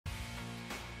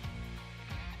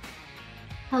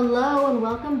Hello and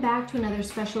welcome back to another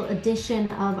special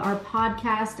edition of our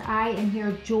podcast. I am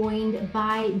here joined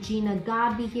by Gina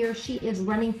Godbehere. She is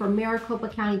running for Maricopa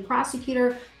County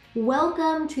Prosecutor.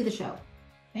 Welcome to the show.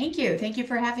 Thank you. Thank you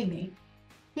for having me.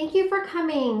 Thank you for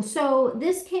coming. So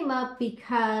this came up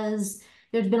because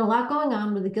there's been a lot going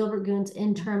on with the Gilbert Goons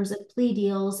in terms of plea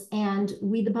deals, and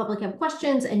we, the public, have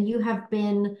questions, and you have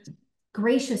been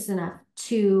gracious enough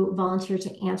to volunteer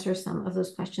to answer some of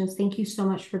those questions. Thank you so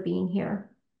much for being here.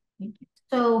 Thank you.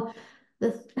 So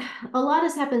a lot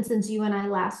has happened since you and I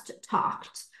last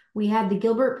talked. We had the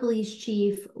Gilbert police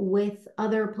chief with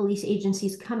other police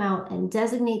agencies come out and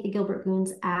designate the Gilbert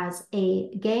Goons as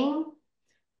a gang,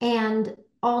 and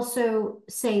also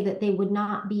say that they would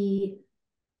not be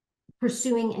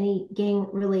pursuing any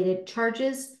gang-related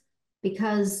charges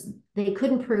because they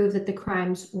couldn't prove that the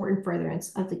crimes were in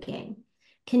furtherance of the gang.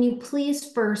 Can you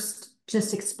please first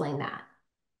just explain that?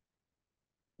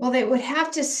 Well, they would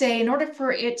have to say, in order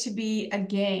for it to be a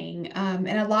gang, and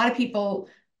a lot of people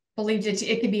believed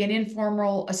it could be an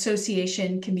informal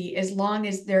association, can be as long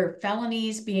as there are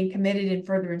felonies being committed in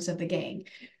furtherance of the gang.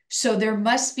 So there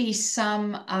must be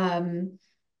some,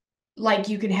 like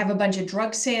you can have a bunch of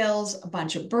drug sales, a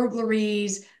bunch of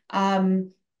burglaries,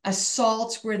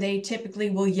 assaults where they typically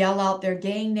will yell out their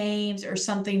gang names or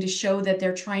something to show that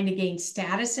they're trying to gain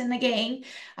status in the gang.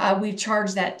 We've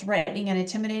charged that threatening and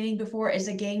intimidating before as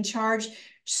a gang charge.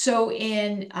 So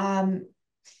in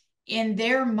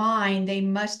their mind, they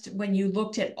must, when you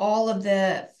looked at all of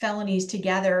the felonies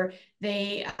together,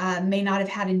 they may not have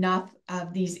had enough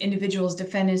of these individuals,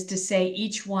 defendants, to say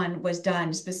each one was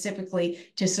done specifically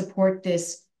to support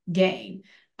this gang.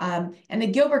 And the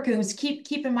Gilbert Goons, keep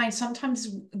in mind,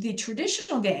 sometimes the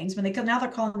traditional gangs, when they come now, they're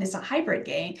calling this a hybrid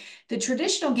gang. The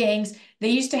traditional gangs, they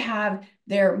used to have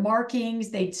their markings,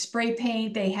 they'd spray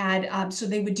paint, they had, so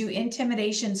they would do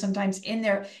intimidation sometimes in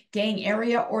their gang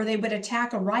area, or they would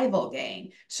attack a rival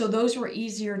gang. So those were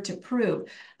easier to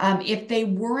prove. If they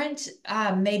weren't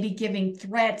maybe giving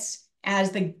threats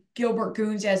as the Gilbert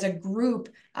Goons as a group,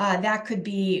 that could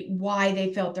be why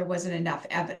they felt there wasn't enough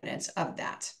evidence of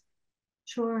that.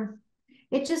 Sure.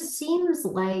 It just seems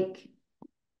like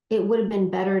it would have been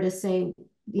better to say,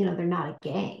 they're not a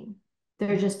gang.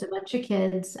 They're just a bunch of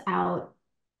kids out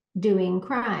doing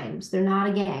crimes. They're not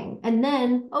a gang. And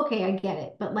then, okay, I get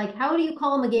it. But like, how do you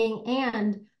call them a gang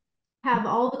and have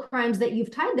all the crimes that you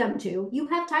have tied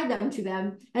them to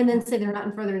them, and then say they're not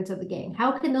in furtherance of the gang?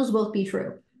 How can those both be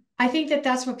true? I think that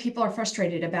that's what people are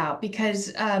frustrated about,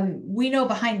 because we know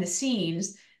behind the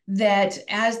scenes that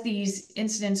as these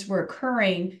incidents were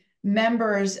occurring,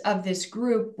 members of this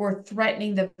group were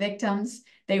threatening the victims.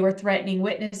 They were threatening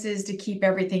witnesses to keep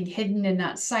everything hidden and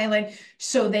not silent.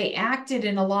 So they acted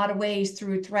in a lot of ways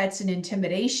through threats and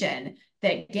intimidation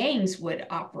that gangs would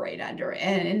operate under.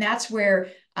 And that's where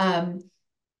I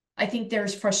think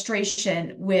there's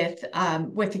frustration with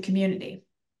the community.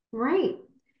 Right.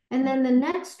 And then the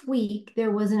next week,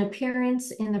 there was an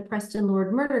appearance in the Preston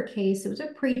Lord murder case. It was a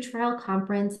pretrial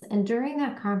conference. And during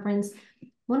that conference,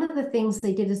 one of the things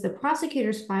they did is the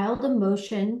prosecutors filed a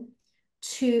motion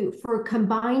for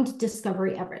combined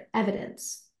discovery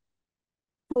evidence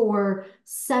for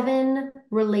 7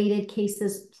 related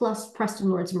cases plus Preston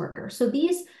Lord's murder. So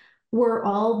these were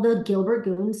all the Gilbert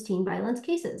Goons teen violence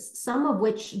cases, some of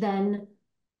which then,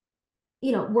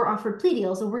 were offered plea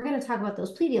deals. And we're going to talk about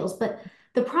those plea deals. But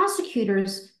the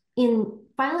prosecutors, in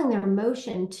filing their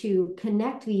motion to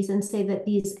connect these and say that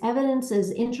these evidence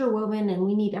is interwoven and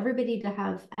we need everybody to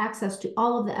have access to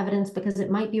all of the evidence because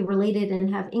it might be related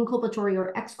and have inculpatory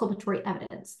or exculpatory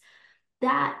evidence,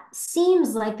 that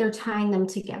seems like they're tying them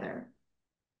together.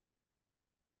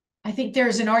 I think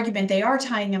there's an argument they are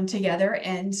tying them together,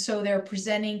 and so they're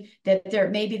presenting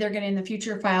that maybe they're going to in the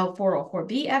future file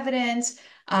 404B evidence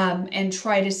and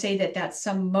try to say that that's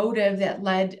some motive that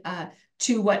led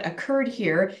to what occurred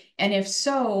here. And if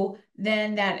so,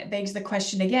 then that begs the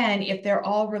question again, if they're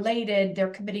all related, they're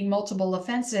committing multiple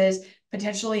offenses,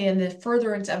 potentially in the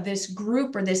furtherance of this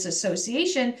group or this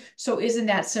association. So isn't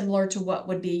that similar to what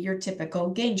would be your typical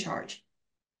gang charge?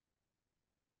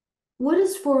 What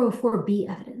is 404B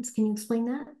evidence? Can you explain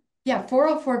that? Yeah,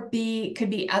 404B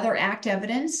could be other act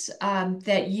evidence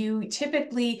that you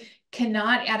typically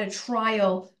cannot at a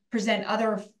trial present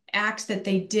other acts that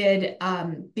they did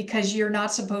because you're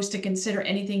not supposed to consider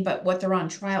anything but what they're on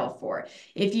trial for.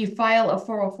 If you file a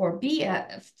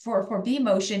 404B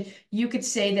motion, you could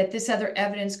say that this other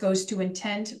evidence goes to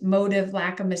intent, motive,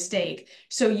 lack of mistake.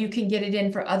 So you can get it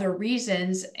in for other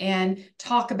reasons and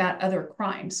talk about other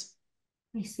crimes.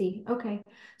 I see. Okay.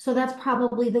 So that's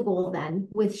probably the goal then,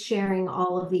 with sharing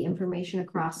all of the information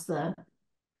across the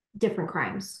different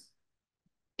crimes.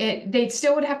 They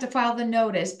still would have to file the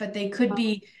notice, but they could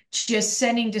be just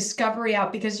sending discovery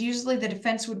out, because usually the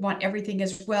defense would want everything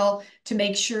as well to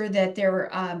make sure that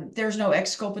there's no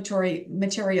exculpatory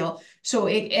material. So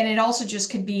it also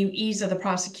just could be ease of the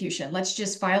prosecution. Let's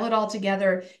just file it all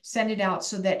together, send it out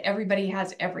so that everybody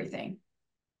has everything.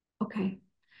 Okay.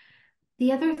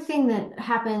 The other thing that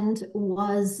happened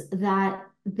was that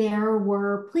there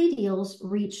were plea deals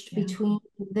reached between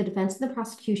the defense and the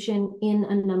prosecution in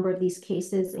a number of these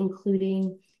cases,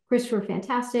 including Christopher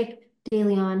Fantastic,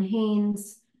 DeLeon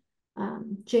Haynes,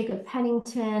 Jacob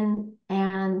Pennington,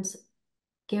 and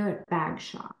Garrett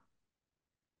Bagshaw.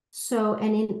 So,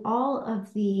 and in all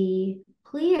of the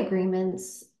plea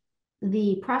agreements,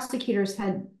 the prosecutors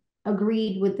had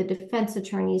agreed with the defense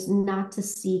attorneys not to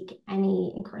seek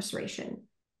any incarceration.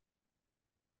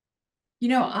 You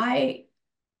know,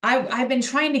 I've been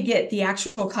trying to get the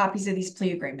actual copies of these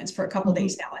plea agreements for a couple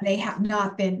days now, and they have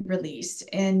not been released.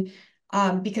 And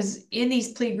because in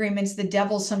these plea agreements, the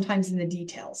devil's sometimes in the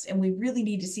details, and we really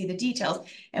need to see the details.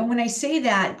 And when I say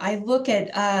that, I look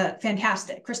at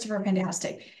Christopher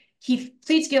Fantastic. He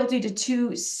pleads guilty to 2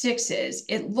 6s.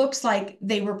 It looks like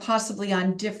they were possibly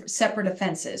on separate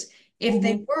offenses. If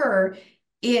they were,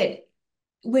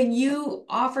 when you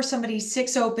offer somebody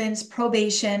 6 opens,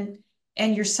 probation,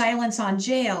 and your silence on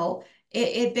jail,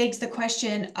 it begs the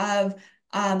question of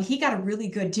he got a really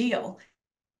good deal.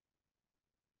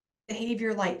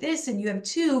 Behavior like this, and you have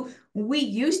 2, we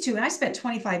used to, and I spent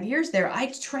 25 years there. I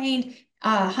trained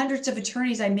hundreds of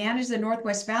attorneys. I managed the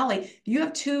Northwest Valley. You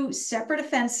have 2 separate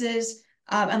offenses,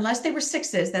 unless they were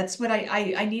 6s. That's what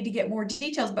I need to get more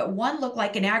details. But one looked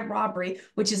like an ag robbery,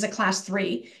 which is a class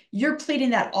 3. You're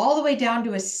pleading that all the way down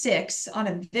to a 6 on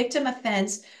a victim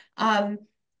offense.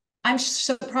 I'm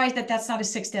surprised that that's not a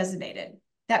 6 designated.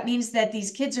 That means that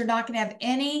these kids are not going to have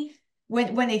any,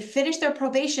 when they finish their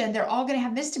probation, they're all going to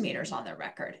have misdemeanors on their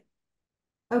record.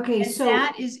 Okay, and so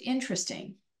that is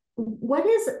interesting.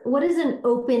 what is an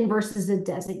open versus a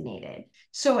designated?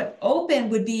 So an open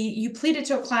would be you pleaded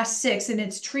to a class 6 and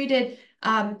it's treated,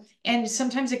 and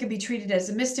sometimes it could be treated as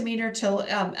a misdemeanor till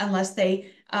unless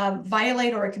they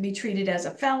violate, or it can be treated as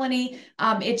a felony.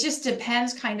 It just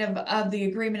depends kind of the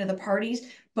agreement of the parties.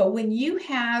 But when you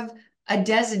have a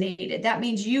designated, that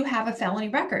means you have a felony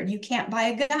record. You can't buy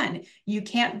a gun. You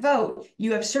can't vote.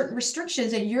 You have certain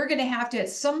restrictions, and you're going to have to at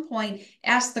some point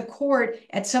ask the court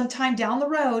at some time down the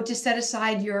road to set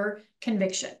aside your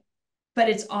conviction. But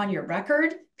it's on your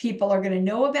record. People are going to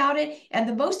know about it. And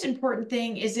the most important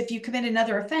thing is if you commit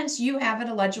another offense, you have an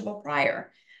illegible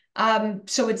prior.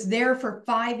 So it's there for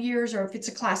 5 years, or if it's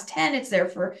a class 10, it's there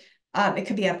for, it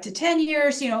could be up to 10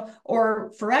 years,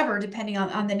 or forever, depending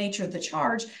on the nature of the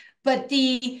charge. But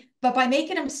by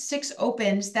making them 6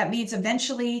 opens, that means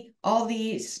eventually all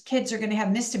these kids are going to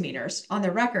have misdemeanors on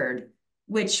their record,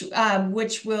 which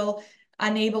will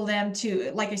enable them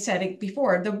to, like I said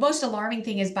before, the most alarming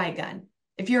thing is buy a gun.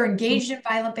 If you're engaged in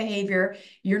violent behavior,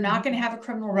 you're not going to have a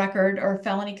criminal record or a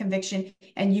felony conviction,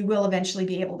 and you will eventually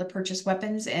be able to purchase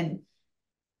weapons and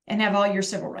have all your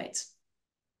civil rights.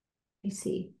 I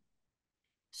see.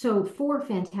 So for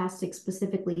Fantastic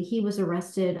specifically, he was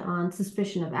arrested on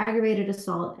suspicion of aggravated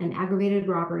assault and aggravated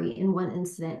robbery in one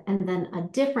incident, and then a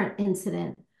different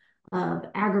incident of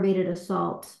aggravated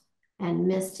assault and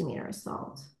misdemeanor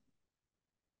assault.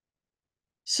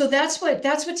 So that's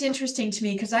what's interesting to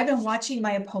me, because I've been watching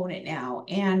my opponent now,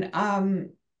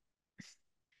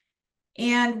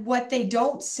 and what they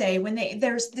don't say when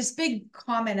there's this big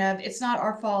comment of it's not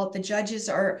our fault, the judges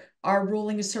are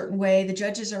ruling a certain way, the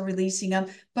judges are releasing them.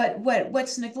 But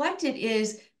what's neglected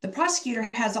is the prosecutor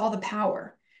has all the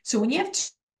power. So when you have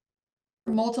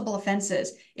multiple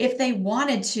offenses, if they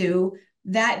wanted to,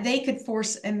 that they could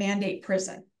force a mandate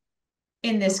prison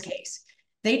in this case.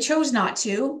 They chose not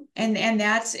to,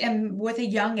 and with a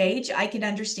young age, I can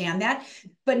understand that.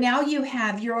 But now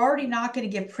you're already not going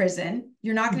to give prison.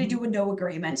 You're not going to do a no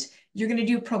agreement. You're going to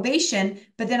do probation.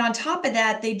 But then on top of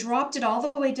that, they dropped it all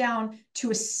the way down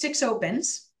to a 6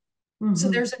 opens.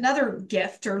 So there's another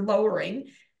gift or lowering.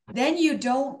 Then you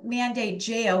don't mandate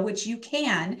jail, which you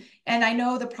can. And I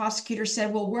know the prosecutor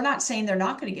said, well, we're not saying they're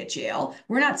not going to get jail.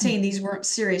 We're not saying these weren't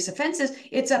serious offenses.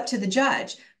 It's up to the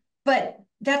judge. But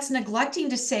that's neglecting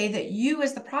to say that you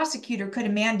as the prosecutor could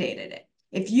have mandated it.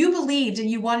 If you believed and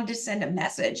you wanted to send a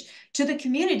message to the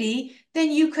community,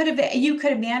 then you could have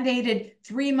mandated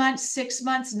 3 months, 6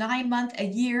 months, 9 months, a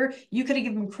year. You could have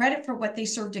given them credit for what they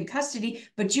served in custody,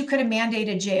 but you could have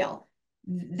mandated jail.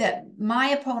 That my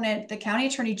opponent, the county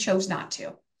attorney, chose not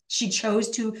to. She chose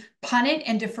to punt it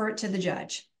and defer it to the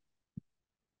judge.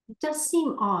 It does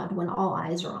seem odd when all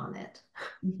eyes are on it.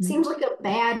 Mm-hmm. Seems like a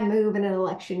bad move in an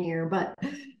election year, but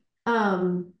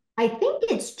I think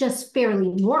it's just fairly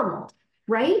normal,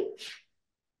 right?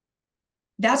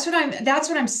 That's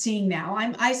what I'm seeing now.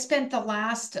 I spent the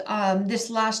last this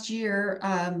last year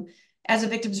as a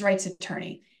victims' rights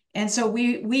attorney. And so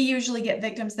we usually get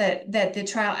victims that the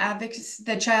trial advocates,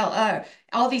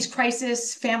 all these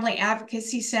crisis family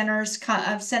advocacy centers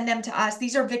send them to us.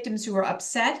 These are victims who are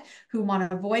upset, who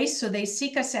want a voice, so they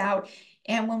seek us out.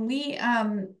 And when we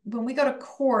go to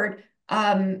court,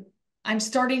 I'm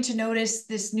starting to notice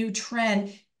this new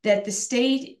trend that the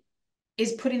state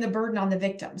is putting the burden on the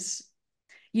victims.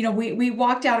 You know, we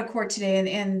walked out of court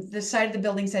today and the side of the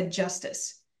building said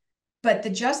justice. But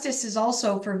the justice is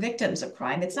also for victims of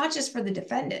crime. It's not just for the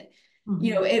defendant. Mm-hmm.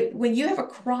 You know, when you have a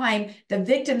crime, the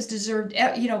victims deserve,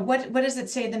 you know, what does it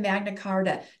say in the Magna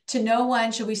Carta? To no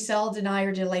one shall we sell, deny,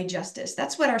 or delay justice.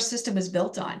 That's what our system is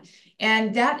built on.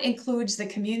 And that includes the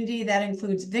community, that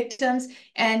includes victims,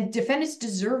 and defendants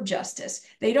deserve justice.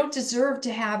 They don't deserve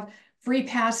to have free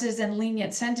passes and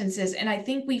lenient sentences. And I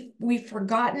think we've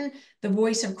forgotten the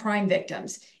voice of crime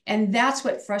victims. And that's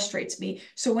what frustrates me.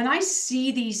 So when I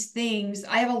see these things,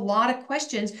 I have a lot of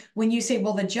questions when you say,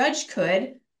 well, the judge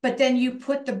could, but then you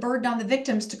put the burden on the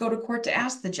victims to go to court to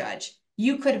ask the judge.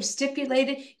 You could have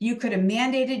stipulated, you could have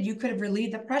mandated, you could have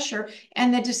relieved the pressure,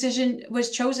 and the decision was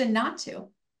chosen not to.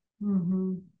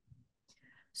 Mm-hmm.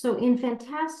 So in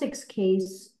Fantastic's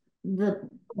case,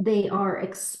 they are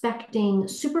expecting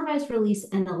supervised release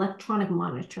and electronic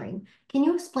monitoring. Can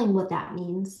you explain what that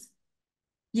means?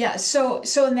 Yeah, so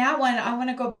in that one, I want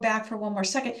to go back for one more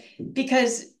second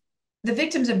because the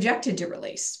victims objected to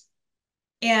release.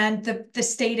 And the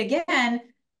state again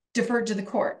deferred to the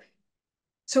court.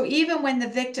 So even when the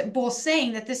victim, both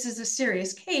saying that this is a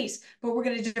serious case, but we're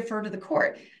going to defer to the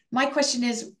court. My question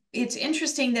is, it's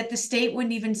interesting that the state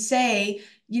wouldn't even say,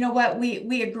 you know what,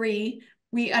 we agree,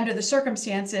 under the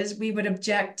circumstances, we would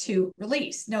object to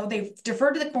release. No, they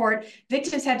deferred to the court.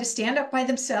 Victims had to stand up by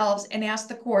themselves and ask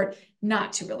the court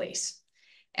not to release.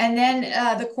 And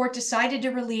then the court decided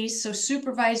to release, so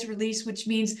supervised release, which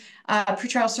means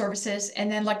pretrial services, and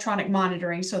then electronic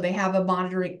monitoring. So they have a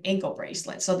monitoring ankle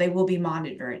bracelet, so they will be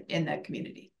monitored in the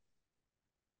community.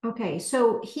 Okay,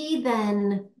 so he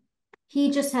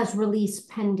just has release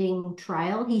pending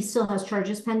trial. He still has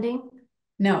charges pending?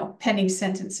 No, pending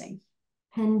sentencing.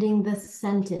 Pending the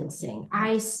sentencing.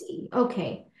 I see.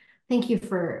 Okay. Thank you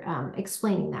for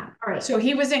explaining that. All right. So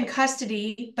he was in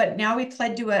custody, but now he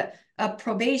pled to a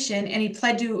probation, and he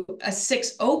pled to a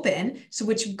 6 open, so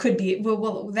which could be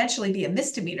will eventually be a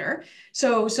misdemeanor.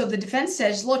 So the defense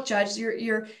says, look, judge,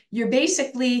 you're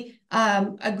basically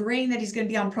agreeing that he's going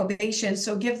to be on probation.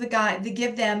 So give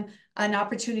them an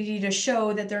opportunity to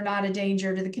show that they're not a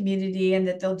danger to the community and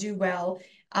that they'll do well.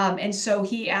 And so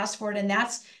he asked for it, and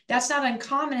that's not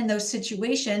uncommon in those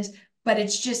situations. But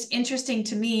it's just interesting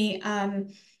to me.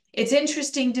 It's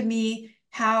interesting to me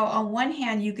how on one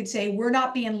hand you could say we're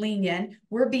not being lenient,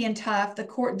 we're being tough.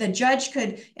 The judge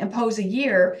could impose a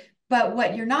year, but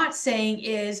what you're not saying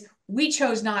is we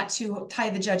chose not to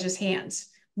tie the judge's hands.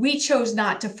 We chose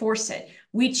not to force it.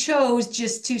 We chose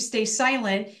just to stay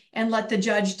silent and let the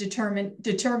judge determine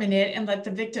it and let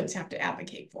the victims have to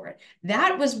advocate for it.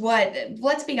 That was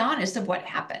let's be honest, of what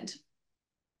happened.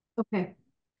 Okay.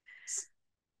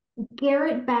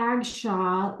 Garrett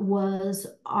Bagshaw was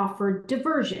offered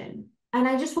diversion. And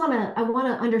I want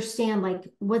to understand, like,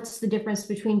 what's the difference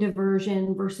between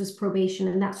diversion versus probation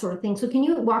and that sort of thing. So can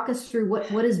you walk us through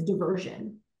what is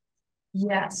diversion?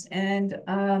 Yes, and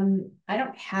I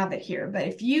don't have it here, but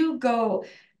if you go,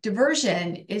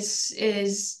 diversion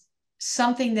is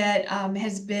something that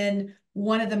has been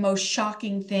one of the most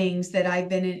shocking things that I've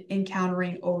been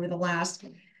encountering over the last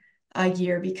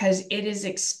year, because it is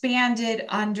expanded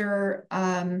under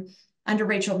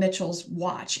Rachel Mitchell's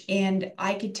watch. And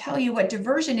I could tell you what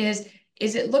diversion is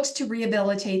it looks to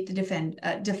rehabilitate the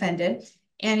defendant.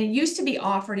 And it used to be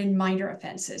offered in minor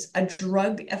offenses, a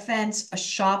drug offense, a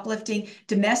shoplifting,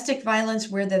 domestic violence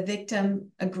where the victim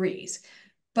agrees.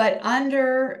 But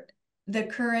under the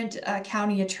current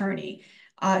county attorney,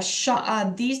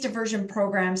 these diversion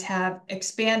programs have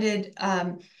expanded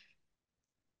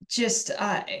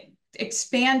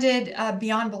expanded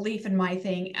beyond belief in my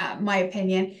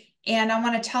opinion. And I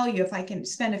want to tell you, if I can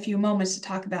spend a few moments to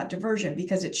talk about diversion,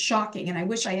 because it's shocking. And I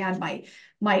wish I had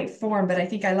my form, but I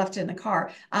think I left it in the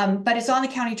car. But it's on the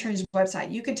county attorney's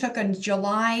website. You can took on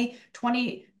July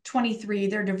 2023,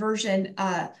 their diversion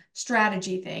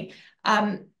strategy thing.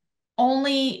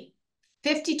 Only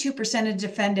 52% of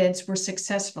defendants were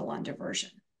successful on diversion.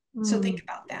 So think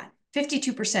about that.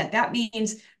 52%. That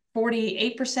means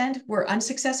 48% were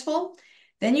unsuccessful.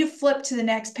 Then you flip to the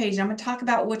next page. I'm going to talk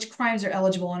about which crimes are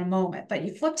eligible in a moment, but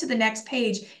you flip to the next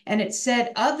page and it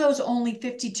said of those only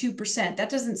 52%,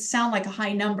 that doesn't sound like a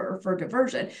high number for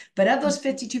diversion, but of those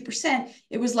 52%,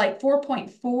 it was like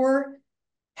 4.4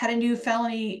 had a new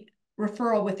felony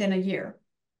referral within a year.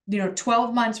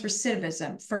 12 months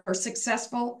recidivism for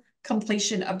successful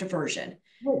completion of diversion.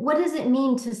 What does it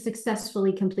mean to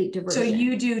successfully complete diversion? So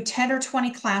you do 10 or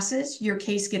 20 classes, your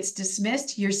case gets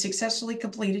dismissed, you're successfully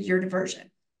completed your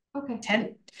diversion. Okay.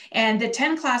 10, and the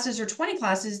 10 classes or 20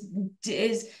 classes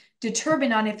is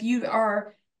determined on if you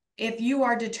are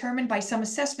determined by some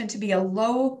assessment to be a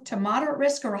low to moderate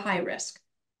risk or a high risk.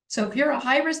 So if you're a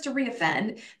high risk to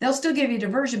reoffend, they'll still give you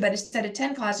diversion, but instead of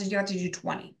 10 classes, you have to do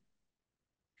 20.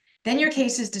 Then your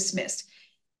case is dismissed.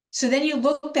 So then you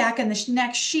look back on the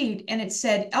next sheet and it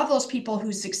said of those people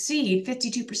who succeed,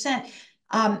 52%,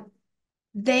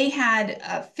 they had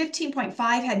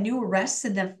 15.5 had new arrests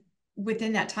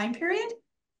within that time period,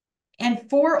 and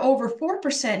over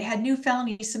 4% had new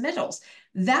felony submittals.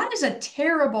 That is a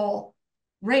terrible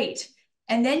rate.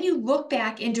 And then you look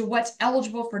back into what's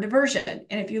eligible for diversion.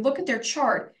 And if you look at their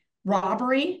chart,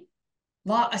 robbery,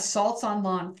 assaults on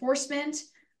law enforcement,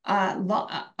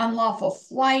 unlawful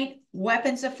flight,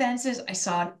 weapons offenses. I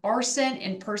saw an arson,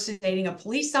 impersonating a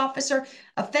police officer,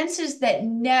 offenses that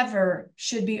never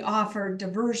should be offered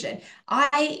diversion.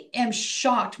 I am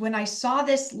shocked when I saw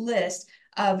this list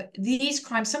of these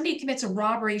crimes. Somebody who commits a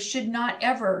robbery should not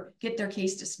ever get their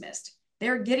case dismissed.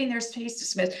 They're getting their case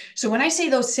dismissed. So when I say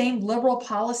those same liberal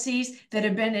policies that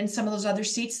have been in some of those other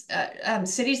cities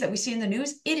that we see in the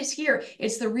news, it is here.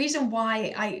 It's the reason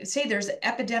why I say there's an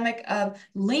epidemic of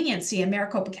leniency in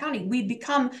Maricopa County. We've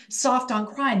become soft on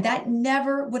crime. That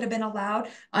never would have been allowed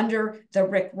under the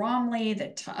Rick Romley,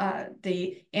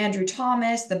 the Andrew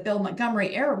Thomas, the Bill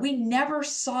Montgomery era. We never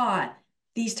saw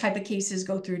these type of cases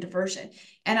go through diversion.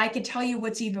 And I can tell you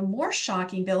what's even more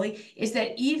shocking, Billy, is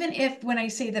that even if, when I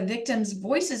say the victims'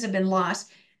 voices have been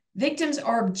lost, victims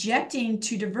are objecting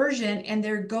to diversion and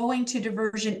they're going to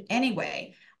diversion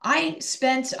anyway.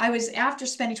 After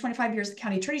spending 25 years at the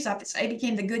county attorney's office, I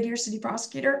became the Goodyear city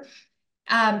prosecutor.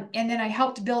 And then I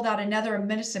helped build out another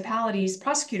municipality's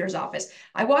prosecutor's office.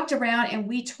 I walked around and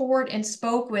we toured and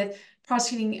spoke with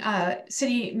prosecuting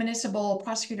city municipal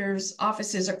prosecutors'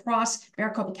 offices across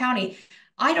Maricopa County.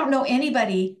 I don't know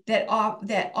anybody that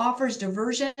offers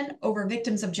diversion over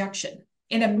victim's objection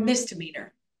in a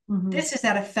misdemeanor. Mm-hmm. This is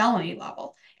at a felony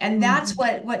level. And that's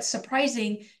what's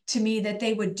surprising to me, that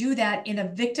they would do that in a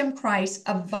victim crisis,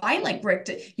 a violent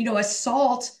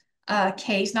assault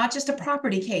case, not just a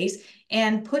property case,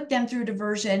 and put them through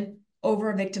diversion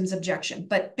over a victim's objection.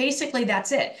 But basically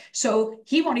that's it. So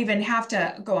he won't even have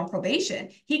to go on probation.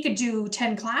 He could do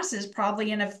 10 classes probably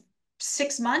in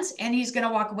 6 months, and he's going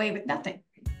to walk away with nothing.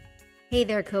 Hey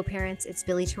there, co-parents. It's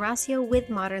Billie Tarascio with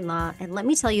Modern Law, and let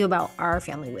me tell you about our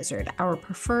Family Wizard, our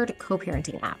preferred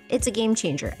co-parenting app. It's a game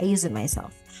changer. I use it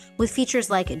myself. With features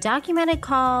like documented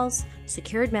calls,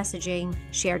 secured messaging,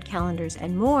 shared calendars,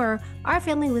 and more, our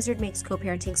Family Wizard makes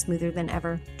co-parenting smoother than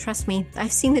ever. Trust me,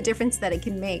 I've seen the difference that it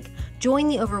can make. Join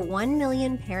the over 1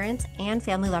 million parents and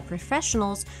family law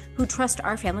professionals who trust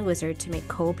our Family Wizard to make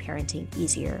co-parenting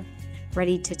easier.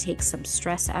 Ready to take some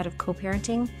stress out of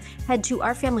co-parenting? Head to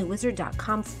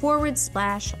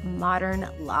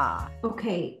ourfamilyWizard.com/modern law.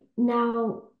 Okay,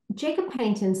 now Jacob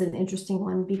Pennington's an interesting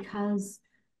one because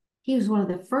he was one of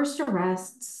the first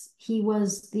arrests. He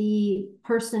was the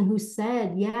person who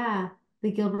said, yeah,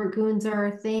 the Gilbert Goons are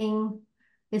a thing.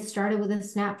 It started with a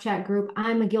Snapchat group.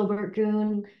 I'm a Gilbert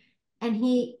Goon. And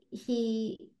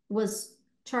he was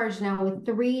charged now with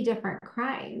 3 different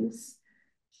crimes.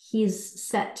 He's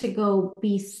set to go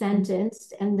be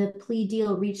sentenced, and the plea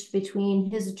deal reached between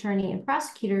his attorney and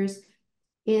prosecutors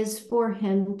is for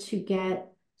him to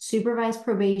get supervised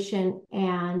probation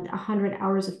and 100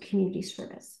 hours of community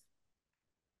service.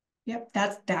 Yep,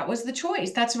 that was the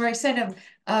choice. That's where I said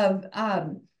of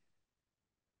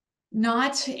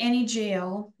not any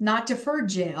jail, not deferred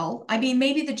jail. I mean,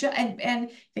 maybe the judge and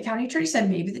the county attorney said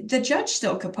maybe the judge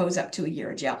still could pose up to a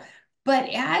year of jail, but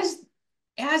as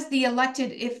the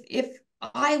elected, if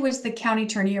I was the county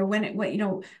attorney, or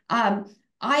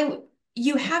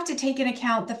you have to take into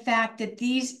account the fact that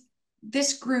this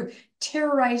group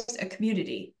terrorized a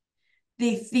community.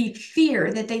 The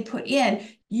fear that they put in,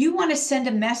 you want to send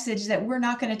a message that we're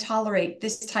not going to tolerate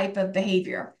this type of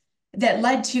behavior that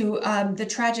led to the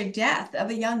tragic death of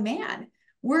a young man.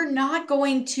 We're not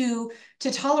going to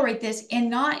tolerate this,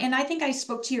 and I think I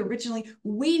spoke to you originally.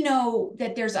 We know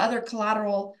that there's other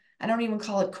collateral I don't even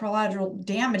call it collateral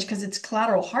damage because it's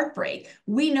collateral heartbreak.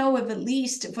 We know of at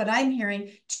least, what I'm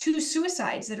hearing, 2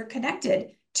 suicides that are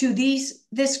connected to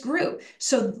this group.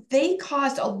 So they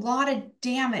caused a lot of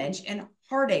damage and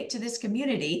heartache to this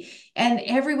community, and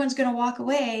everyone's going to walk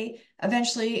away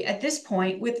eventually at this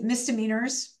point with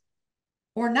misdemeanors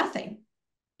or nothing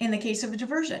in the case of a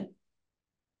diversion.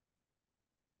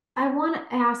 I want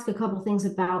to ask a couple things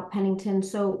about Pennington.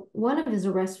 So one of his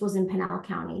arrests was in Pinal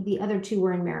County. The other 2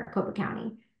 were in Maricopa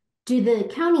County. Do the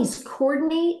counties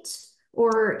coordinate,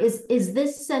 or is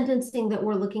this sentencing that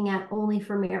we're looking at only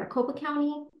for Maricopa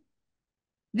County?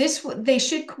 They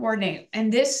should coordinate,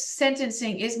 and this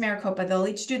sentencing is Maricopa. They'll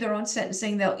each do their own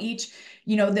sentencing. They'll each,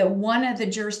 that one of the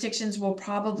jurisdictions will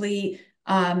probably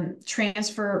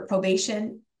transfer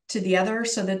probation to the other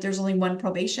so that there's only one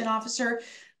probation officer,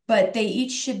 but they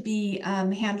each should be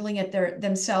handling it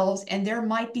themselves. And there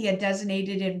might be a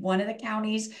designated in one of the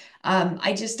counties.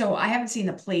 I haven't seen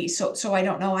the plea, so I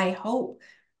don't know. I hope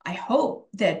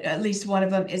that at least one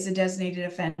of them is a designated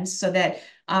offense, so that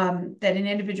that an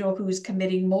individual who's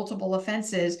committing multiple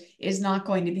offenses is not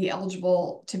going to be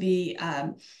eligible to be,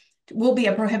 will be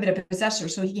a prohibited possessor,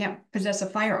 so he can't possess a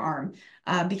firearm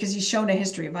because he's shown a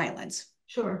history of violence.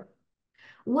 Sure.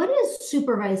 What is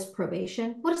supervised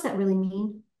probation? What does that really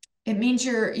mean? It means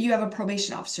you have a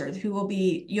probation officer who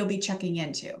you'll be checking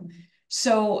into.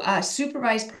 So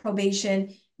supervised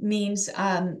probation means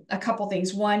a couple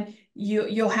things. One,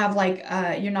 you'll have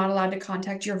you're not allowed to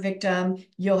contact your victim.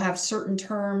 You'll have certain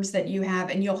terms that you have,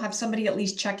 and you'll have somebody at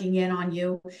least checking in on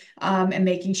you and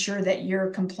making sure that you're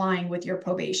complying with your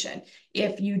probation.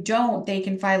 If you don't, they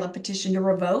can file a petition to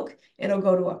revoke. It'll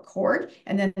go to a court,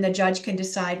 and then the judge can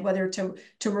decide whether to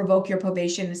revoke your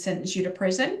probation and sentence you to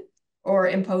prison or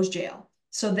impose jail.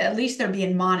 So that at least they're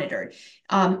being monitored.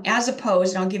 As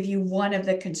opposed, and I'll give you one of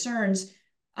the concerns,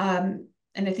 and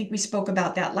I think we spoke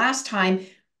about that last time,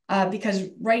 because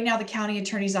right now the county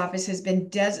attorney's office has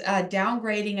been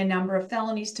downgrading a number of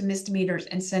felonies to misdemeanors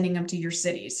and sending them to your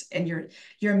cities and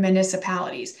your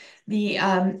municipalities.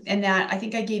 And that, I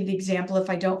think I gave the example, if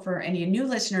I don't for any new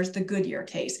listeners, the Goodyear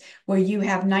case, where you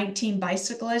have 19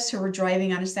 bicyclists who were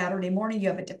driving on a Saturday morning. You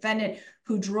have a defendant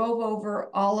who drove over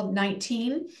all of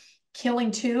 19,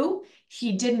 killing 2.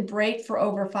 He didn't brake for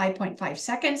over 5.5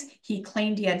 seconds. He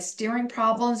claimed he had steering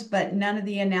problems, but none of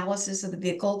the analysis of the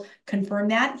vehicle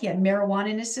confirmed that. He had marijuana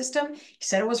in his system. He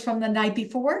said it was from the night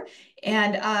before.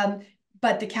 And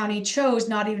but the county chose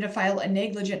not even to file a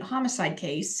negligent homicide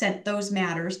case, sent those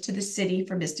matters to the city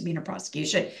for misdemeanor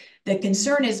prosecution. The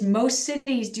concern is most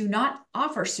cities do not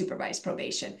offer supervised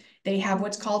probation. They have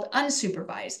what's called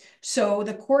unsupervised. So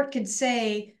the court could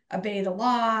say, obey the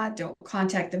law, don't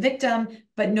contact the victim,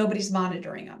 but nobody's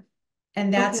monitoring them.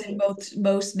 And that's in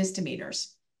most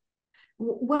misdemeanors.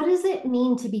 What does it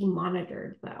mean to be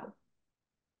monitored, though?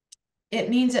 It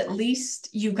means at least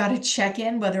you've got to check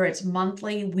in, whether it's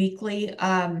monthly, weekly.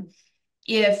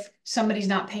 If somebody's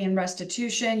not paying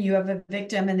restitution, you have a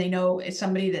victim and they know it's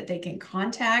somebody that they can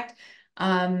contact.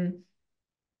 And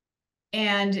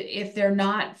if they're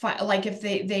not, if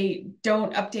they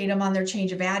don't update them on their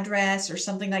change of address or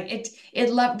something like it,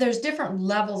 there's different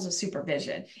levels of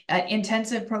supervision,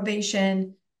 intensive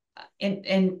probation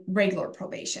and regular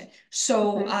probation.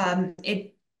 So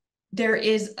there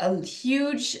is a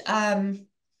huge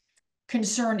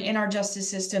concern in our justice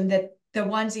system that the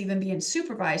ones even being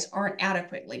supervised aren't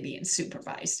adequately being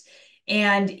supervised.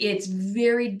 And it's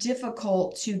very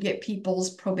difficult to get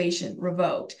people's probation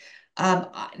revoked.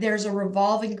 There's a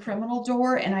revolving criminal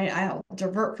door, and I'll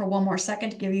divert for one more second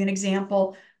to give you an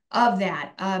example of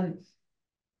that.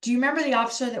 Do you remember the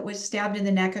officer that was stabbed in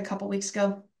the neck a couple weeks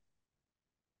ago?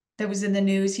 That was in the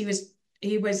news.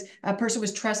 A person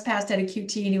was trespassed at a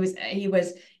QT, and he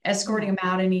was escorting him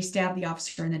out, and he stabbed the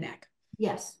officer in the neck.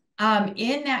 Yes.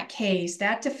 In that case,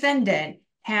 that defendant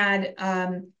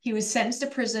he was sentenced to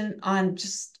prison on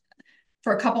just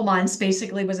for a couple months.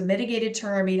 Basically, was a mitigated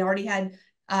term. He'd already had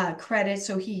credit,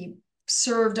 so he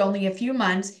served only a few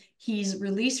months. He's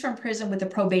released from prison with a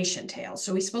probation tail,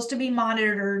 so he's supposed to be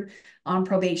monitored on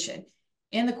probation.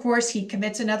 In the course, he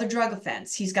commits another drug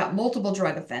offense. He's got multiple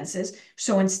drug offenses.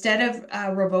 So instead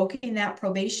of revoking that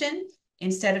probation,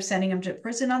 instead of sending him to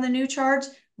prison on the new charge,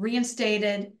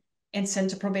 reinstated and sent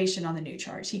to probation on the new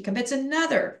charge. He commits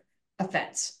another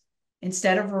offense.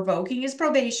 Instead of revoking his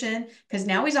probation, because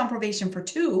now he's on probation for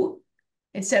 2,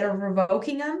 instead of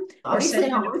revoking him or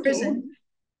sending him to prison,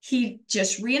 he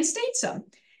just reinstates him.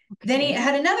 Then he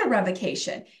had another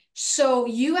revocation. So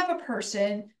you have a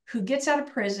person who gets out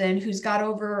of prison, who's got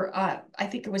over, I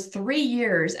think it was 3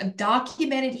 years of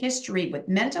documented history with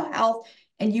mental health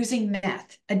and using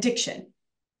meth, addiction.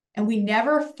 and we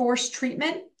never forced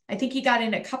treatment. I think he got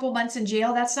in a couple months in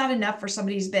jail. That's not enough for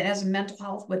somebody who's been has mental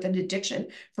health with an addiction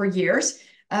for years.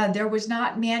 There was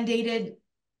not mandated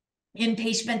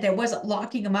inpatient. There wasn't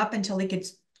locking him up until he could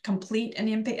complete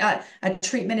a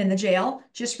treatment in the jail,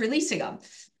 just releasing him.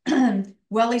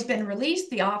 Well, he's been released.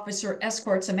 The officer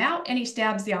escorts him out and he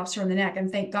stabs the officer in the neck.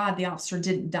 And thank God the officer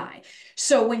didn't die.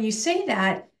 So when you say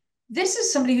that, this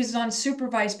is somebody who's on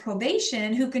supervised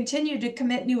probation who continued to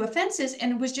commit new offenses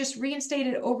and was just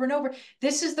reinstated over and over.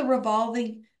 This is the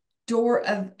revolving door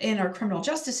in our criminal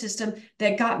justice system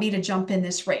that got me to jump in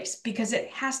this race, because it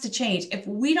has to change. If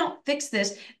we don't fix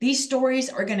this, these stories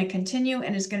are going to continue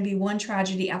and it's going to be one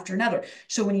tragedy after another.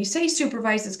 So when you say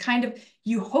supervise, it's kind of,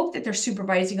 you hope that they're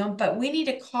supervising them, but we need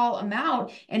to call them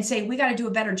out and say, we got to do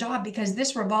a better job because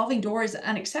this revolving door is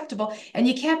unacceptable. And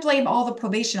you can't blame all the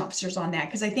probation officers on that.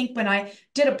 Because I think when I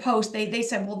did a post, they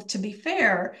said, well, to be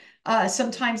fair,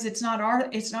 sometimes it's not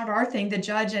our thing, the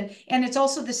judge, and it's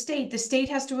also the state. The state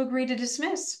has to agree to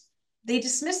dismiss. They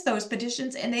dismiss those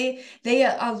petitions and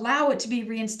they allow it to be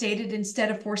reinstated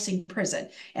instead of forcing prison.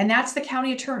 And that's the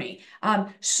county attorney.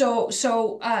 So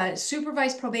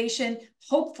supervised probation,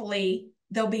 hopefully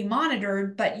they'll be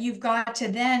monitored, but you've got to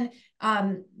then,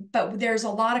 but there's a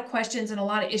lot of questions and a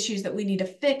lot of issues that we need to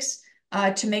fix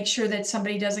to make sure that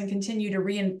somebody doesn't continue to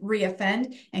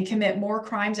reoffend and commit more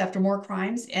crimes after more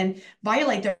crimes and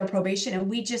violate their probation. And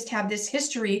we just have this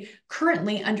history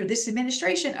currently under this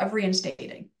administration of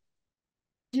reinstating.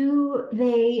 Do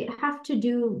they have to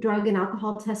do drug and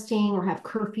alcohol testing or have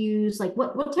curfews? Like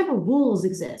what type of rules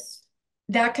exist?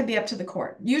 That could be up to the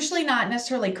court. Usually not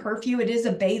necessarily curfew. It is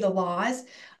obey the laws.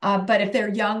 But if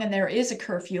they're young and there is a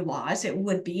curfew laws, it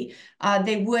would be.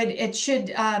 They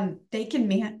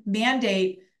can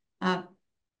mandate.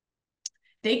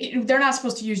 They're not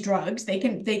supposed to use drugs. They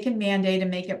can mandate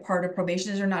and make it part of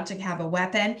probation or not to have a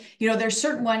weapon. You know, there's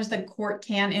certain ones the court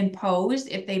can impose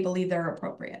if they believe they're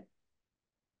appropriate.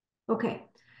 Okay.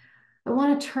 I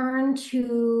want to turn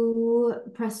to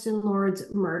Preston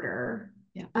Lord's murder.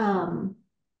 Yeah.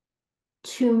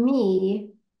 To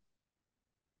me,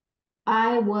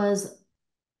 I was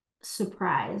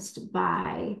surprised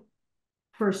by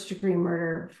first-degree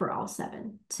murder for all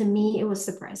 7. To me, it was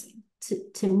surprising.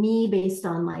 To me, based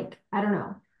on like, I don't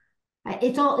know.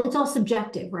 It's all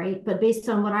subjective, right? But based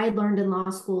on what I learned in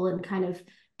law school and kind of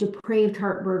depraved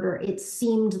heart murder, it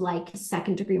seemed like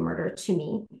second-degree murder to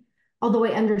me. Although I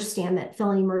understand that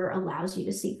felony murder allows you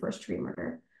to see first-degree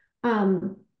murder.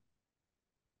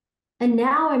 And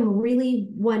now I'm really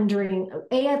wondering,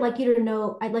 I'd like you to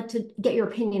know, I'd like to get your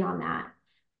opinion on that.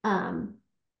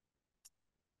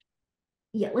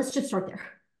 Yeah, let's just start there.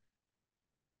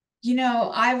 You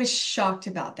know, I was shocked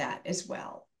about that as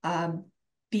well,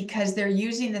 because they're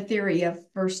using the theory of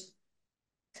first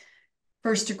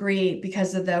degree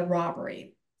because of the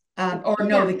robbery,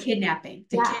 the kidnapping,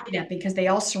 because they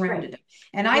all surrounded him.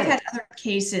 And I've had other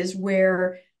cases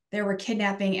where there were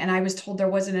kidnapping and I was told there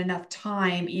wasn't enough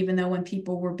time, even though when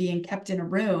people were being kept in a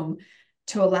room,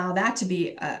 to allow that to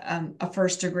be a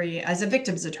first degree as a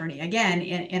victim's attorney, again,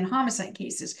 in homicide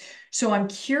cases. So I'm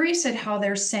curious at how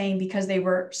they're saying because they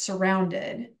were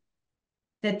surrounded,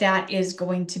 that is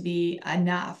going to be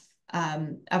enough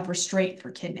of restraint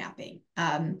for kidnapping.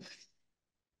 And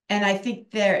I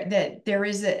think that there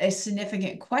is a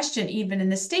significant question, even in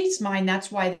the state's mind. That's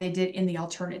why they did in the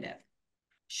alternative.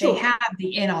 Sure. They have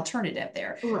the in alternative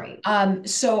there. Right.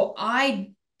 So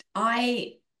I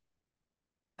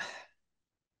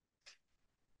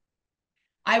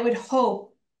would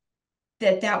hope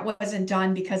that wasn't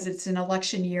done because it's an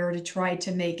election year to try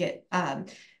to make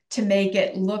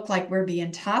it look like we're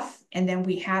being tough, and then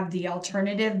we have the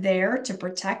alternative there to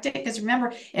protect it. Because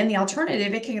remember, in the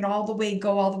alternative, it can go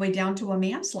all the way down to a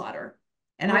manslaughter,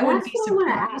 and I wouldn't be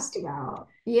surprised. About.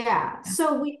 Yeah.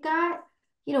 So we've got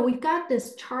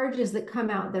this charges that come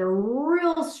out that are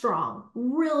real strong,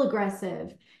 real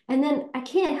aggressive. And then I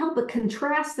can't help but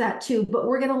contrast that too, but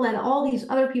we're going to let all these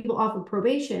other people off of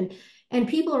probation. And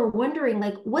people are wondering,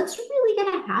 like, what's really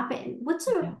going to happen? What's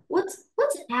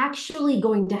actually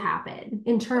going to happen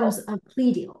in terms of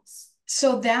plea deals?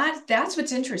 So that's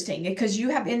what's interesting, because you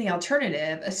have in the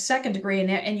alternative a second degree,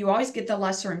 and you always get the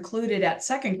lesser included at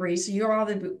second degree. So you're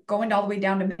going all the way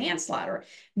down to manslaughter.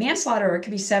 Manslaughter, it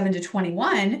could be 7 to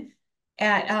 21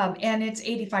 and it's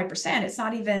 85%. It's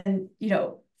not even,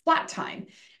 flat time.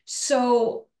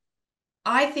 So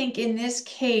I think in this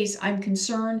case, I'm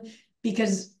concerned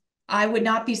because I would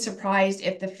not be surprised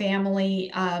if the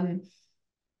family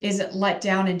isn't let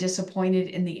down and disappointed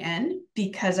in the end,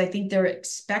 because I think they're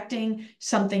expecting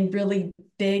something really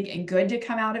big and good to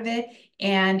come out of it.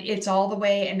 And it's all the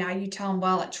way. And now you tell them,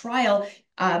 well, at trial,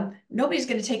 nobody's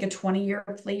going to take a 20-year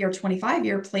plea or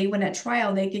 25-year plea, when at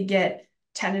trial they could get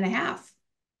 10 and a half.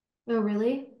 Oh,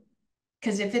 really?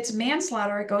 Because if it's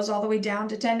manslaughter, it goes all the way down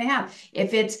to 10 and a half.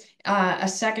 If it's a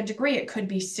second degree, it could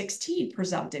be 16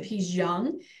 presumptive. He's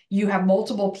young. You have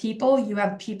multiple people. You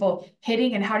have people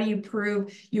hitting. And how do you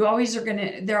prove? You always are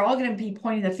they're all going to be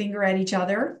pointing the finger at each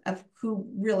other of who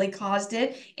really caused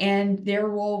it. And their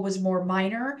role was more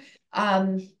minor.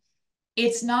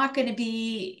 It's not going to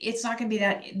be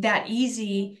that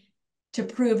easy to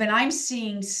prove. And I'm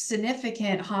seeing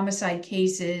significant homicide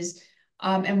cases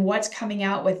and what's coming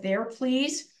out with their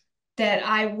pleas, that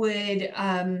I would,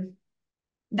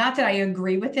 not that I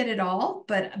agree with it at all,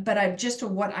 but I just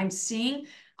what I'm seeing,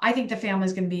 I think the family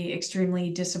is going to be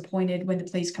extremely disappointed when the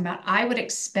pleas come out. I would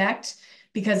expect,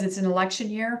 because it's an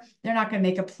election year, they're not going to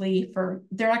make a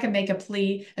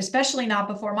plea, especially not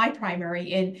before my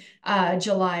primary in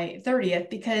July 30th,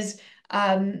 because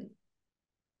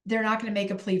they're not going to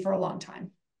make a plea for a long time.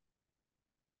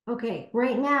 Okay,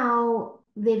 right now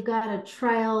they've got a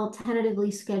trial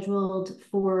tentatively scheduled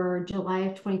for July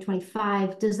of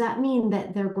 2025. Does that mean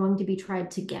that they're going to be tried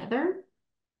together?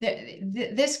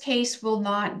 This case will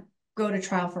not go to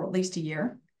trial for at least a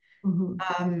year,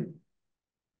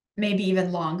 maybe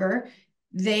even longer.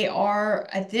 They are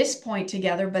at this point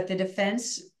together, but the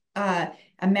defense,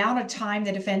 amount of time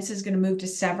the defense is going to move to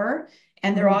sever,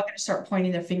 and they're all going to start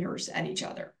pointing their fingers at each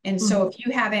other. And so if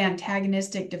you have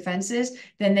antagonistic defenses,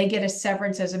 then they get a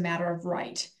severance as a matter of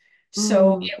right.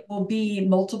 So it will be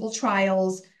multiple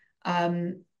trials.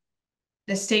 The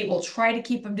state will try to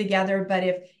keep them together, but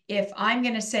if I'm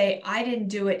going to say I didn't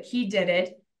do it, he did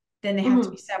it, then they have to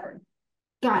be severed.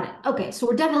 Got it. Okay, so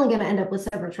we're definitely going to end up with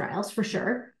severed trials for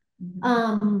sure.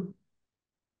 And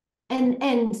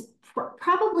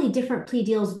probably different plea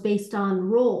deals based on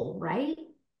role, right?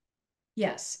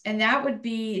 Yes, and that would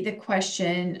be the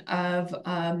question of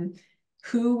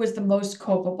who was the most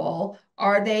culpable.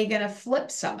 Are they going to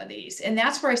flip some of these? And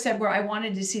that's where I said where I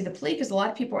wanted to see the plea, because a lot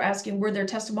of people are asking, were there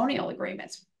testimonial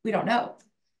agreements? We don't know.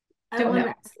 I wanted to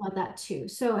ask about that too.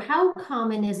 So how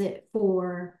common is it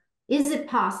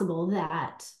possible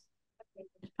that,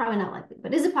 it's probably not likely,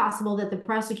 but is it possible that the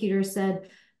prosecutor said,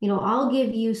 I'll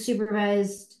give you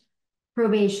supervised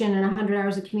probation and 100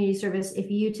 hours of community service if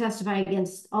you testify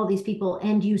against all these people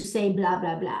and you say blah,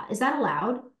 blah, blah? Is that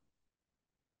allowed?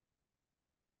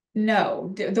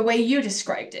 No, the way you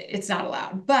described it, it's not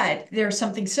allowed, but there's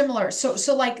something similar.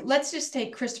 So like, let's just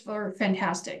take Christopher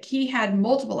Fantastic. He had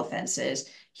multiple offenses.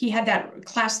 He had that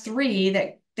class 3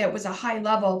 that was a high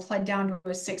level, pled down to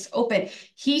a 6 open.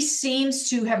 He seems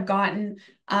to have gotten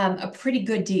a pretty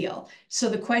good deal. So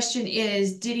the question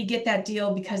is, did he get that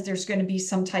deal because there's going to be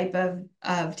some type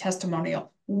of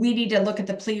testimonial? We need to look at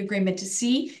the plea agreement to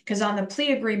see, because on the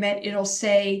plea agreement, it'll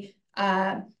say,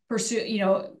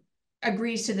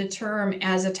 agrees to the term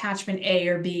as attachment A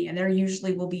or B, and there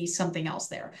usually will be something else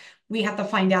there. We have to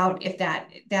find out if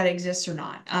that exists or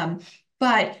not.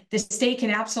 But the state can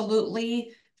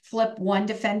absolutely flip one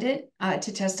defendant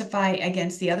to testify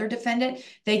against the other defendant.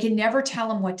 They can never tell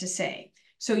them what to say.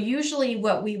 So usually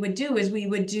what we would do is we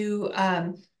would do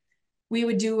a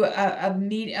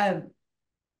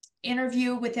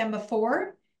interview with them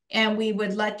before, and we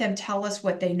would let them tell us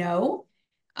what they know.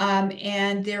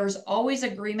 And there's always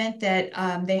agreement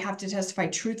that they have to testify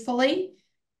truthfully,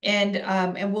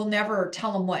 and we'll never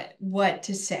tell them what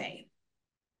to say,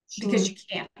 because you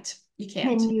can't. You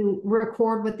can't. Can you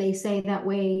record what they say? That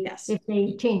way, yes, if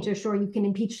they change their story, you can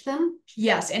impeach them?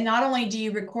 Yes, and not only do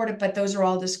you record it, but those are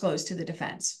all disclosed to the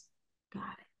defense.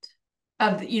 Got it.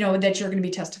 Of that you're going to be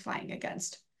testifying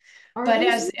against. But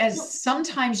as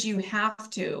sometimes you have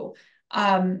to,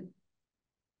 because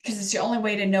it's the only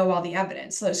way to know all the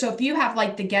evidence. So if you have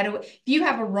like if you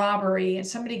have a robbery and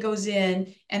somebody goes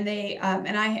in and they,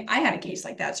 and I had a case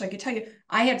like that, so I could tell you,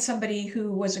 I had somebody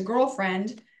who was a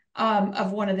girlfriend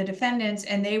of one of the defendants,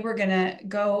 and they were going to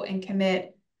go and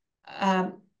commit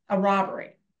a robbery.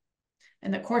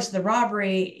 In the course of the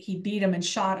robbery, he beat him and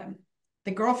shot him.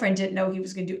 The girlfriend didn't know he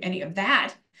was going to do any of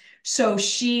that. So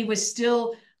she was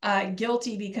still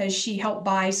guilty because she helped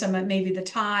buy some of maybe the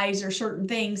ties or certain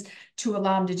things to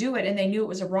allow him to do it. And they knew it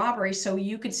was a robbery. So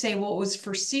you could say, well, it was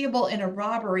foreseeable in a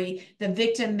robbery. The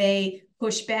victim may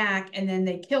push back and then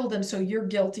they killed him. So you're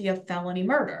guilty of felony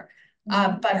murder.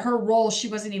 But her role, she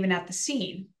wasn't even at the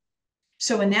scene.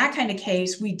 So in that kind of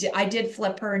case, I did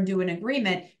flip her and do an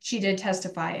agreement. She did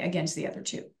testify against the other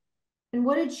two. And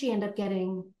what did she end up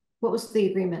getting? What was the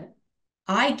agreement?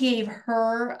 I gave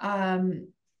her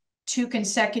 2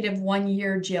 consecutive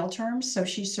 1-year jail terms. So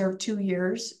she served 2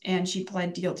 years and she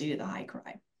pled guilty to the high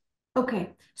crime. Okay,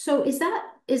 so is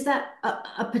that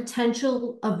a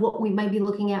potential of what we might be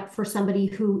looking at for somebody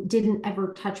who didn't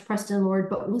ever touch Preston Lord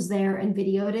but was there and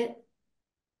videoed it?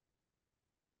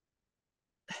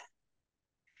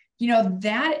 You know,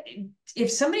 that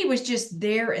if somebody was just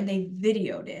there and they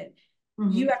videoed it,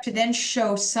 you have to then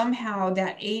show somehow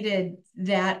that aided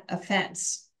that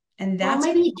offense. And Well, that's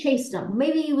maybe he chased him.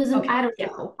 Maybe he was an, okay. I don't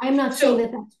know. I'm not saying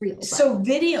that that's real. So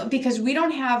video, because we don't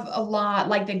have a lot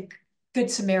like the Good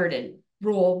Samaritan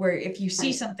rule where if you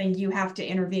see something, you have to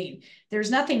intervene. There's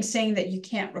nothing saying that you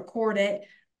can't record it,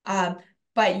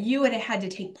 but you would have had to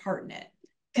take part in it.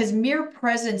 Because mere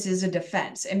presence is a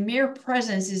defense, and mere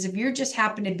presence is if you just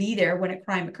happen to be there when a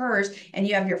crime occurs and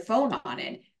you have your phone on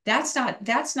it. That's not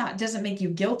doesn't make you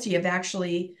guilty of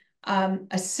actually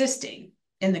assisting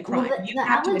in the crime. Well, you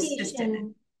have to assist in it.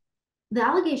 The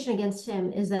allegation against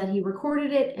him is that he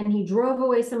recorded it and he drove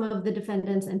away some of the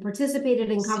defendants and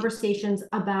participated in conversations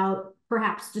about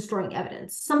perhaps destroying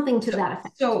evidence, something to that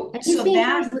effect. And he's being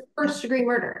charged with first-degree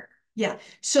murder. Yeah,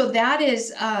 so that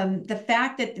is the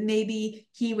fact that maybe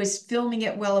he was filming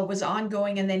it while it was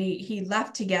ongoing and then he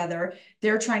left together.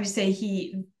 They're trying to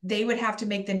say they would have to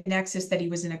make the nexus that he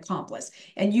was an accomplice.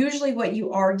 And usually what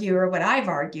you argue, or what I've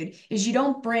argued, is you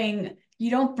don't bring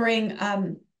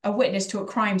a witness to a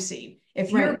crime scene.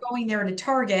 If you're going there to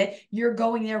target, you're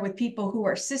going there with people who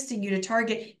are assisting you to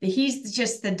target. He's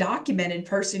just the documented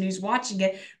person who's watching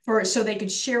it so they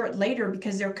could share it later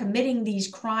because they're committing these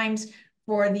crimes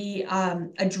for the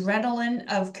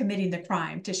adrenaline of committing the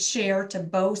crime, to share, to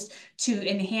boast, to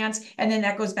enhance. And then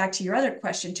that goes back to your other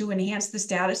question, to enhance the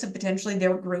status of potentially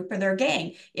their group or their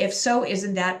gang. If so,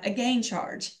 isn't that a gang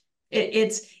charge?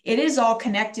 It is all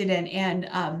connected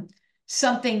and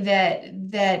something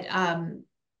that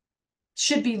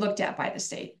should be looked at by the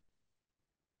state.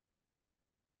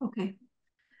 Okay.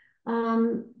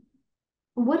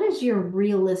 What is your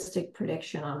realistic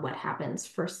prediction on what happens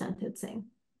for sentencing?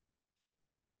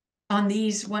 On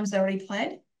these ones that already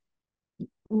pled?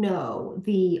 No,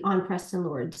 on Preston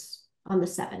Lord's, on the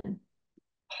 7.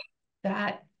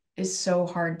 That is so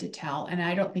hard to tell, and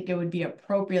I don't think it would be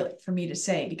appropriate for me to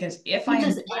say, because if we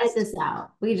just edit this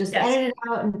out. We just edit it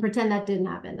out and pretend that didn't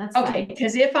happen. That's okay.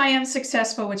 Because if I am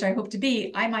successful, which I hope to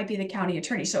be, I might be the county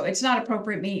attorney, so it's not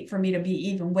appropriate for me to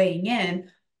be even weighing in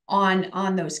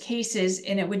on those cases,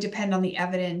 and it would depend on the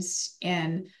evidence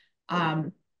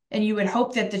and you would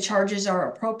hope that the charges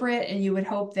are appropriate, and you would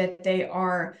hope that they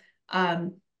are,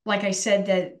 like I said,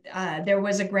 that there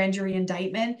was a grand jury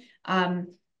indictment.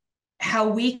 How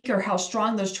weak or how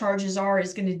strong those charges are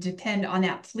is going to depend on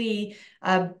that plea.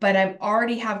 But I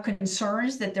already have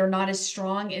concerns that they're not as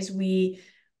strong as we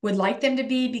would like them to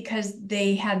be because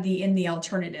they had the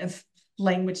alternative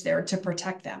language there to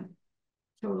protect them.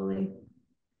 Totally.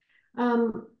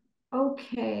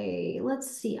 Okay, let's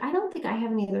see. I don't think I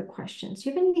have any other questions. Do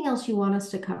you have anything else you want us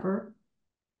to cover?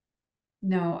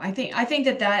 No, I think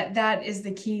that is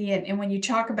the key. And when you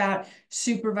talk about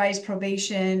supervised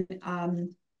probation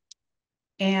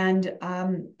and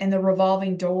the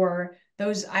revolving door,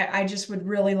 those I just would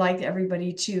really like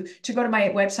everybody to go to my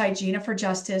website, Gina for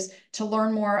Justice, to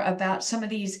learn more about some of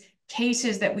these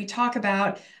cases that we talk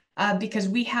about. Because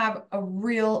we have a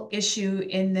real issue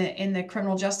in the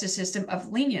criminal justice system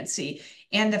of leniency.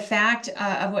 And the fact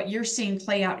of what you're seeing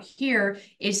play out here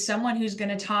is someone who's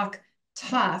going to talk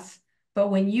tough, but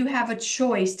when you have a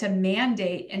choice to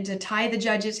mandate and to tie the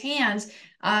judge's hands,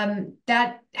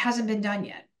 that hasn't been done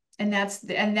yet. And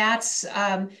that's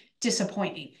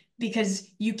disappointing, because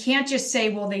you can't just say,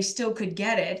 well, they still could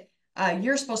get it.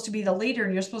 You're supposed to be the leader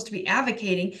and you're supposed to be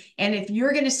advocating. And if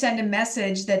you're going to send a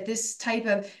message that this type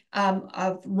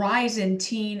of rise in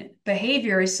teen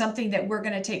behavior is something that we're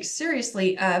going to take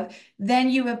seriously then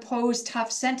you impose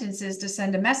tough sentences to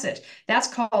send a message. That's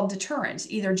called deterrence,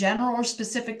 either general or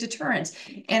specific deterrence.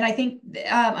 And I think,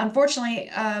 unfortunately,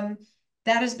 that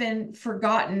has been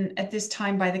forgotten at this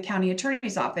time by the county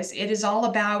attorney's office. It is all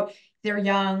about they're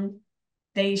young,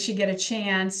 they should get a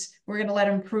chance, we're going to let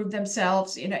them prove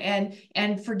themselves,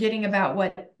 and forgetting about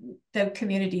what the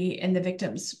community and the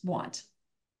victims want.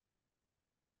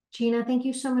 Gina, thank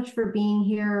you so much for being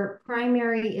here.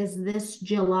 Primary is this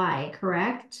July,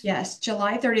 correct? Yes,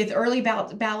 July 30th. Early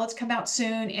ballots come out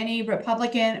soon. Any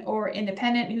Republican or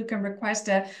independent who can request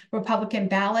a Republican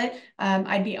ballot,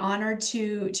 I'd be honored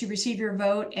to receive your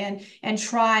vote and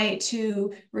try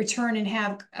to return and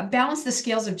have balance the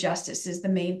scales of justice is the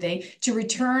main thing, to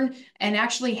return and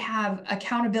actually have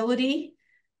accountability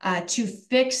to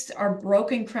fix our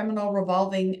broken criminal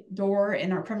revolving door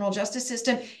in our criminal justice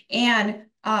system, and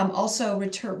also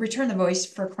return the voice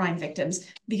for crime victims,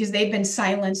 because they've been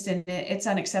silenced and it's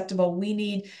unacceptable. We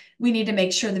need to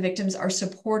make sure the victims are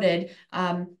supported.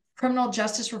 Criminal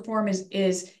justice reform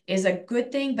is a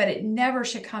good thing, but it never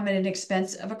should come at an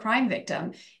expense of a crime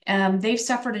victim. They've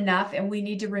suffered enough, and we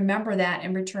need to remember that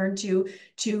and return to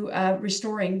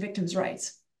restoring victims'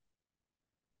 rights.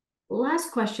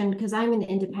 Last question, because I'm an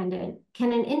independent.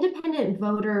 Can an independent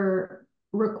voter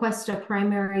request a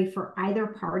primary for either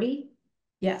party?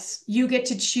 Yes, you get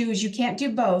to choose. You can't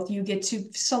do both. You get to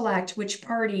select which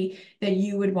party that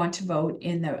you would want to vote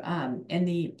in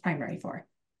the primary for.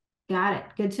 Got it.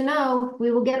 Good to know.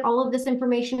 We will get all of this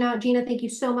information out. Gina, thank you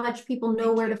so much. People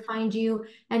know where to find you,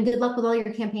 and good luck with all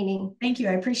your campaigning. Thank you.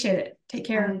 I appreciate it. Take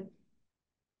care. Bye.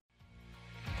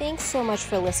 Thanks so much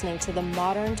for listening to the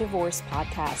Modern Divorce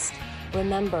Podcast.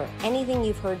 Remember, anything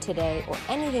you've heard today or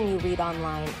anything you read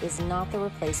online is not the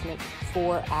replacement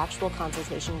for actual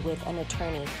consultation with an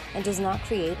attorney and does not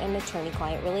create an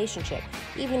attorney-client relationship.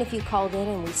 Even if you called in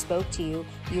and we spoke to you,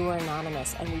 you are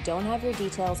anonymous and we don't have your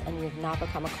details and you have not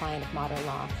become a client of Modern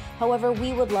Law. However,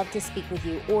 we would love to speak with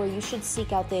you, or you should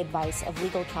seek out the advice of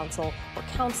legal counsel or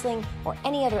counseling or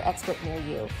any other expert near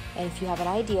you. And if you have an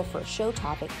idea for a show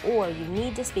topic or you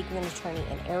need to speak with an attorney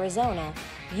in Arizona,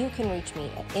 you can reach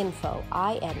me at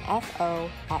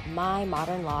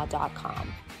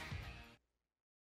info@mymodernlaw.com.